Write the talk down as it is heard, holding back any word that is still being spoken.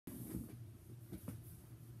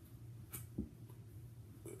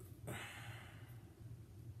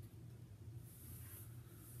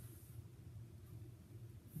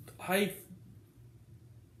I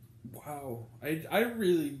wow. I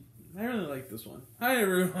really like this one. Hi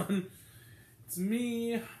everyone. It's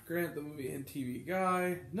me, Grant, the movie and TV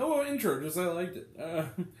guy. No intro, just I liked it.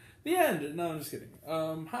 The end. No, I'm just kidding.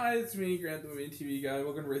 Hi, it's me, Grant, the movie and TV guy.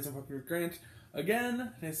 Welcome to Raising Puppy with Grant.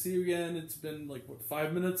 Again, I see you again. It's been like, what,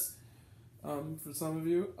 5 minutes? For some of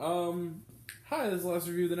you. Hi, this is the last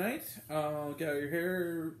review of the night. Get out your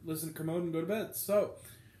hair, listen to Kermode, and go to bed. So,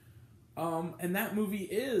 and that movie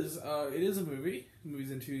is, it is a movie.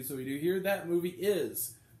 Movies and TV, so we do here. That movie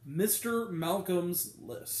is Mr. Malcolm's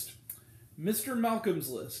List. Mr. Malcolm's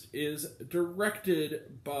List is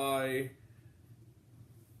directed by...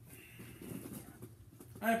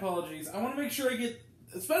 My apologies. I want to make sure I get...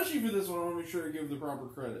 Especially for this one, I want to make sure I give the proper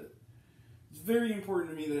credit. It's very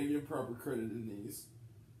important to me that I give proper credit in these.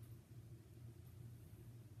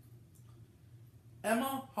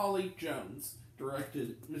 Emma Holly Jones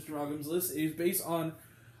directed Mr. Malcolm's List. It is based on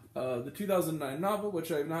the 2009 novel,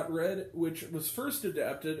 which I have not read, which was first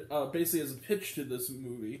adapted basically as a pitch to this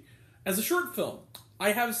movie as a short film.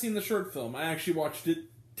 I have seen the short film. I actually watched it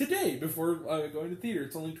today before going to theater.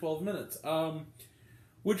 It's only 12 minutes.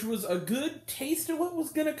 Which was a good taste of what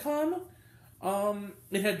was going to come.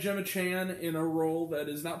 It had Gemma Chan in a role that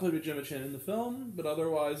is not played by Gemma Chan in the film, but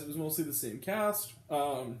otherwise it was mostly the same cast.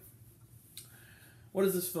 What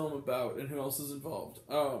is this film about, and who else is involved?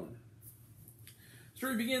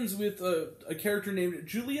 Story begins with a character named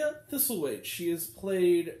Julia Thistlethwaite. She is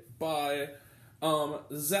played by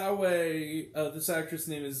Zawe. This actress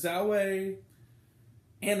name is Zawe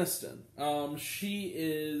Aniston. She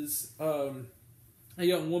is a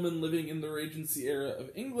young woman living in the Regency era of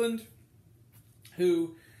England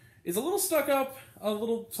who is a little stuck up, a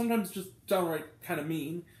little sometimes just downright kind of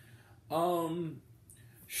mean.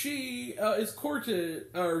 She is courted,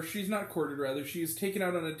 or she's not courted, rather. She is taken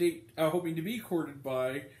out on a date, hoping to be courted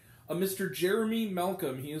by a Mr. Jeremy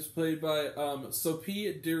Malcolm. He is played by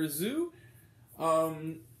Sophie Derizu.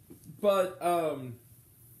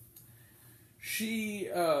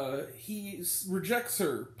 He rejects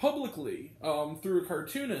her publicly through a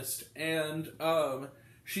cartoonist, and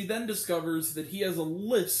she then discovers that he has a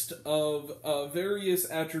list of various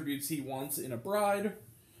attributes he wants in a bride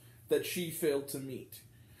that she failed to meet.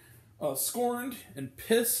 Scorned and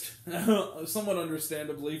pissed, somewhat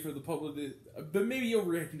understandably for the public, but maybe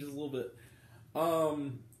overreacting just a little bit.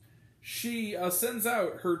 She sends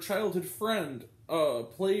out her childhood friend,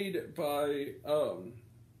 played by her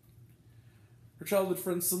childhood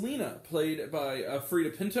friend Selena, played by Frieda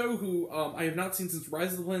Pinto, who I have not seen since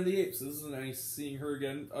Rise of the Planet of the Apes. So this is nice seeing her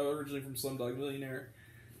again, originally from Slumdog Millionaire.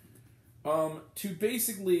 To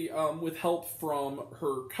basically, with help from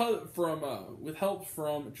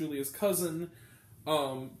Julia's cousin,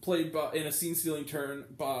 played by in a scene-stealing turn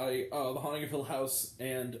by The Haunting of Hill House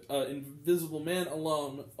and Invisible Man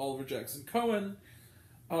alum Oliver Jackson Cohen,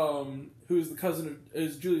 who is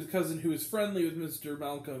Julia's cousin, who is friendly with Mr.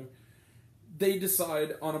 Malcolm. They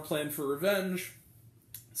decide on a plan for revenge.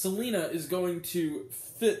 Selena is going to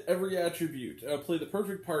fit every attribute, play the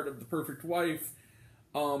perfect part of the perfect wife,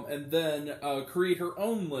 and then create her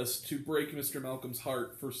own list to break Mr. Malcolm's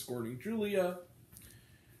heart for scorning Julia.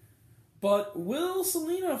 But will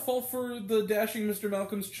Selena fall for the dashing Mr.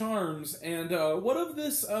 Malcolm's charms? And what of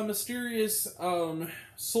this mysterious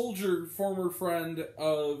former friend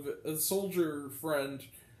of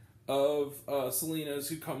Selena's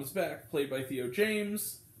who comes back, played by Theo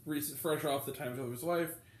James, fresh off the Time of his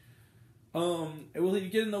wife? Will he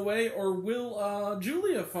get in the way, or will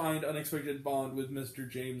Julia find unexpected bond with Mr.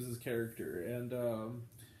 James's character? And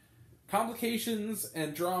complications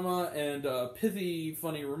and drama and pithy,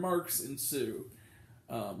 funny remarks ensue.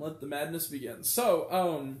 Let the madness begin.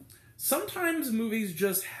 So, sometimes movies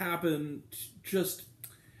just happen.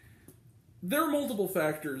 There are multiple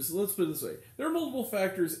factors. Let's put it this way: there are multiple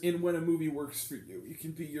factors in when a movie works for you. You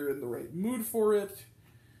can be you're in the right mood for it.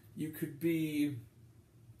 You could be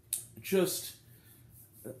just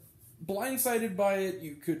blindsided by it.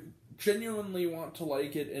 You could genuinely want to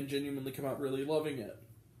like it and genuinely come out really loving it.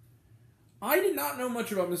 I did not know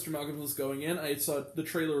much about Mr. Malcolm's List going in. I saw the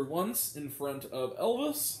trailer once in front of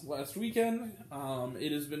Elvis last weekend.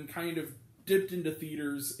 It has been kind of dipped into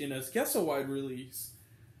theaters in a wide release.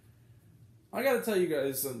 I gotta tell you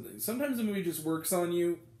guys something. Sometimes a movie just works on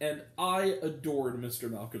you, and I adored Mr.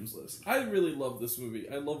 Malcolm's List. I really loved this movie.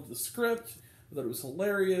 I loved the script. I thought it was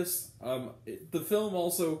hilarious. The film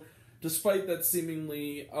also, despite that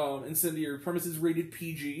seemingly incendiary premise, is rated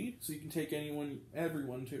PG, so you can take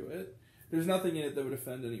everyone to it. There's nothing in it that would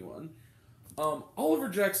offend anyone. Oliver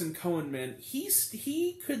Jackson Cohen, man, he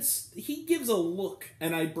gives a look,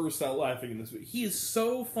 and I burst out laughing in this movie. He is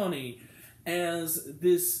so funny as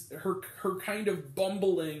her kind of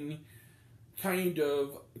bumbling, kind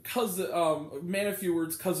of cousin, man of few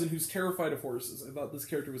words cousin who's terrified of horses. I thought this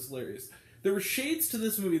character was hilarious. There were shades to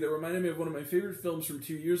this movie that reminded me of one of my favorite films from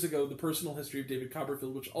 2 years ago, The Personal History of David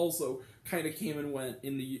Copperfield, which also kind of came and went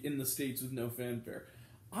in the States with no fanfare.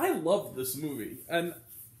 I love this movie, and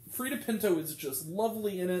Frieda Pinto is just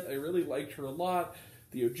lovely in it. I really liked her a lot.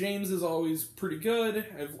 Theo James is always pretty good.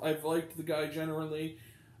 I've liked the guy generally.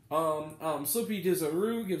 Sophie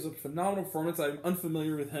Desaru gives a phenomenal performance. I'm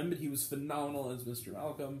unfamiliar with him, but he was phenomenal as Mr.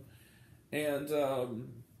 Malcolm. And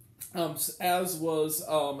as was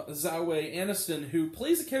Zawe Aniston, who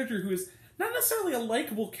plays a character who is not necessarily a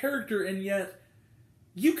likable character, and yet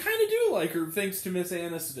you kind of do like her thanks to Miss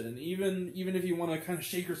Aniston. Even if you want to kind of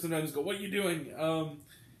shake her sometimes and go, "What are you doing?"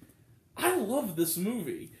 I love this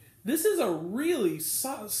movie. This is a really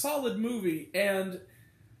solid movie, and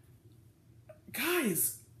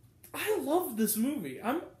guys, I love this movie.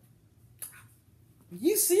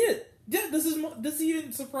 You see it? Yeah, this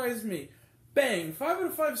even surprised me. Bang! 5 out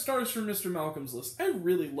of 5 stars for Mr. Malcolm's List. I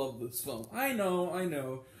really love this film. I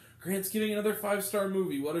know. Grant's giving another 5-star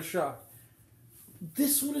movie. What a shock.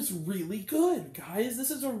 This one is really good, guys.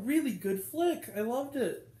 This is a really good flick. I loved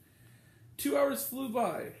it. 2 hours flew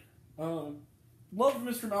by. Loved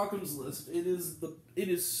Mr. Malcolm's List. It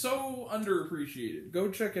is so underappreciated. Go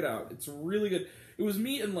check it out. It's really good. It was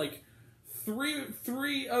me and like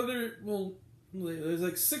three other, well, there's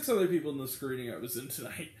like 6 other people in the screening I was in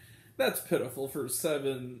tonight. That's pitiful for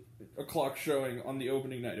 7 o'clock showing on the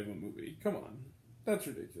opening night of a movie. Come on. That's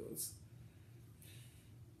ridiculous.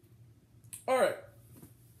 Alright.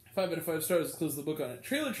 5 out of 5 stars. Let's close the book on it.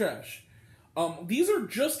 Trailer trash. These are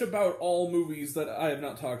just about all movies that I have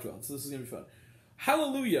not talked about, so this is going to be fun.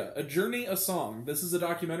 Hallelujah, A Journey, a Song. This is a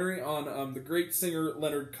documentary on the great singer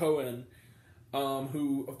Leonard Cohen,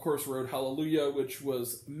 who, of course, wrote Hallelujah, which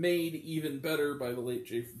was made even better by the late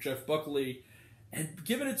Jeff Buckley, and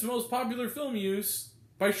given its most popular film use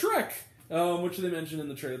by Shrek, which they mentioned in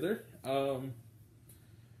the trailer.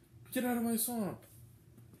 Get out of my swamp.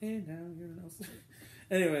 And now you're an elf.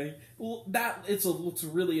 Anyway, looks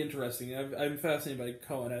really interesting. I'm fascinated by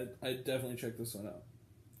Cohen. I'd definitely check this one out.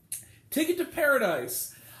 Ticket to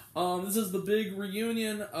Paradise. This is the big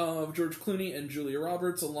reunion of George Clooney and Julia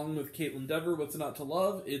Roberts, along with Caitlin Dever. What's Not to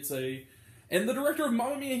Love? And the director of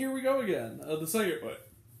Mamma Mia, Here We Go Again. The second one.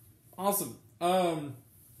 Awesome. And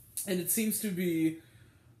it seems to be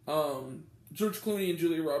George Clooney and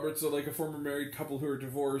Julia Roberts are like a former married couple who are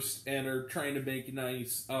divorced and are trying to make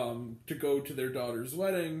nice to go to their daughter's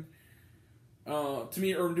wedding, to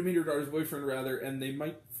meet her daughter's boyfriend rather, and they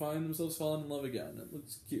might find themselves falling in love again. It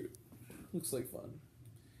looks cute. Looks like fun.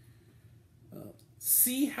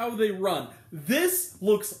 See How They Run. This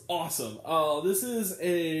looks awesome. This is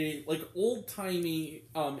a like old timey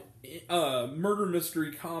murder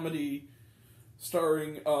mystery comedy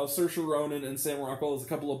starring Saoirse Ronan and Sam Rockwell as a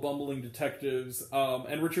couple of bumbling detectives,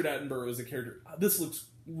 and Richard Attenborough as a character. This looks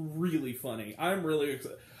really funny. I'm really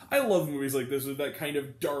excited. I love movies like this with that kind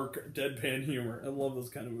of dark, deadpan humor. I love those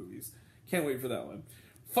kind of movies. Can't wait for that one.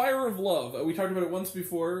 Fire of Love. We talked about it once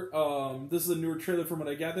before. This is a newer trailer from what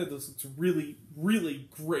I gathered. This looks really, really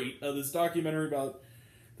great. This documentary about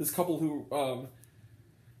this couple who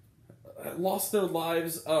lost their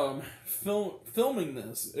lives filming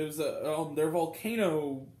this. It was their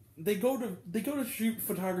volcano. They go to shoot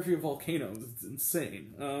photography of volcanoes. It's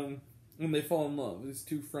insane. And they fall in love. These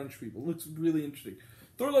 2 French people. It looks really interesting.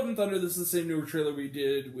 Thor: Love and Thunder. This is the same newer trailer we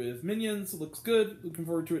did with Minions. It looks good. Looking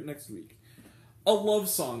forward to it next week. A Love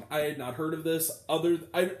Song. I had not heard of this.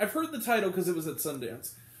 I've heard the title because it was at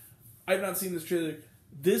Sundance. I've not seen this trailer.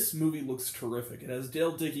 This movie looks terrific. It has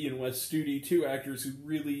Dale Dickey and Wes Studi, 2 actors who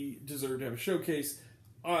really deserve to have a showcase.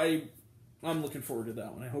 I'm looking forward to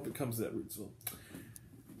that one. I hope it comes to that Rootsville.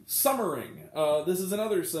 Summering. This is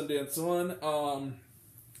another Sundance one.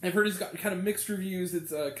 I've heard it's got kind of mixed reviews.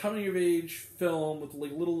 It's a coming-of-age film with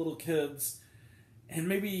like little kids. And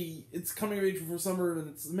maybe it's coming of age before summer, and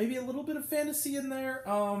it's maybe a little bit of fantasy in there.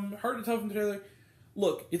 Hard to tell from the trailer.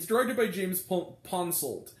 Look, it's directed by James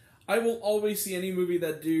Ponsoldt. I will always see any movie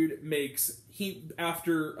that dude makes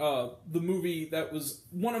after the movie that was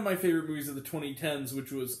one of my favorite movies of the 2010s,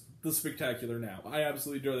 which was The Spectacular Now. I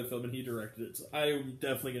absolutely adore that film, and he directed it, so I'm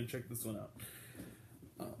definitely going to check this one out.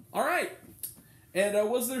 Alright. And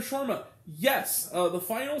was there shawarma? Yes. The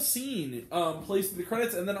final scene plays through the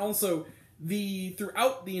credits, and then also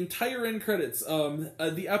throughout the entire end credits,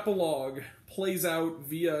 the epilogue plays out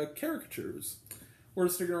via caricatures.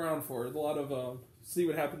 worth sticking around for. A lot of see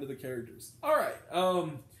what happened to the characters. All right,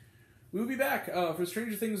 we'll be back for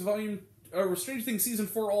Stranger Things Stranger Things season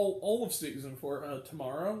 4, all of season 4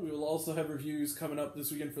 tomorrow. We will also have reviews coming up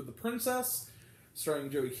this weekend for The Princess, starring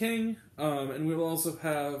Joey King, and we will also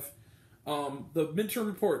have the midterm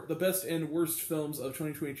report, the best and worst films of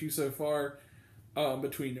 2022 so far,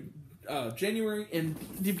 between January and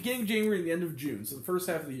the beginning of January and the end of June, so the first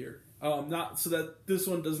half of the year. Not so that this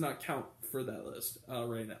one does not count for that list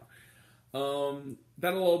right now.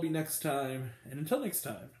 That'll all be next time, and until next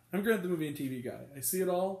time, I'm Grant, the movie and TV guy. I see it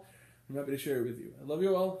all. I'm happy to share it with you. I love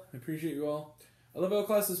you all. I appreciate you all. I love all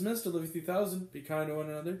class dismissed. I love you 3000. Be kind to one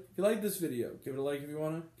another. If you like this video, give it a like if you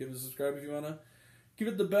want to. Give it a subscribe if you want to. Give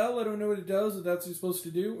it the bell. I don't know what it does, but that's what you're supposed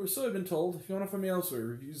to do. Or so I've been told. If you want to find me elsewhere,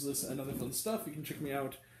 reviews, lists, and other fun stuff, you can check me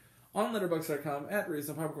out on letterboxd.com at Raised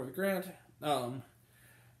on Popcorn with Grant.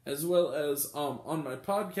 As well as on my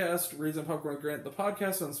podcast, Raised on Popcorn with Grant, the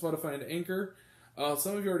podcast on Spotify and Anchor.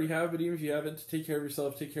 Some of you already have, but even if you haven't, take care of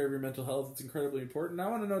yourself, take care of your mental health. It's incredibly important. I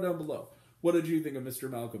want to know down below, what did you think of Mr.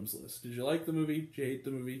 Malcolm's List? Did you like the movie? Did you hate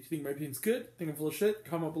the movie? Do you think my opinion's good? Think I'm full of shit?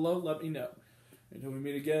 Comment below, let me know. Until we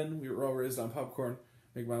meet again, we were all raised on popcorn.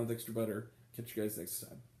 Make mine with extra butter. Catch you guys next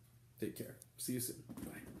time. Take care. See you soon.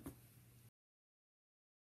 Bye.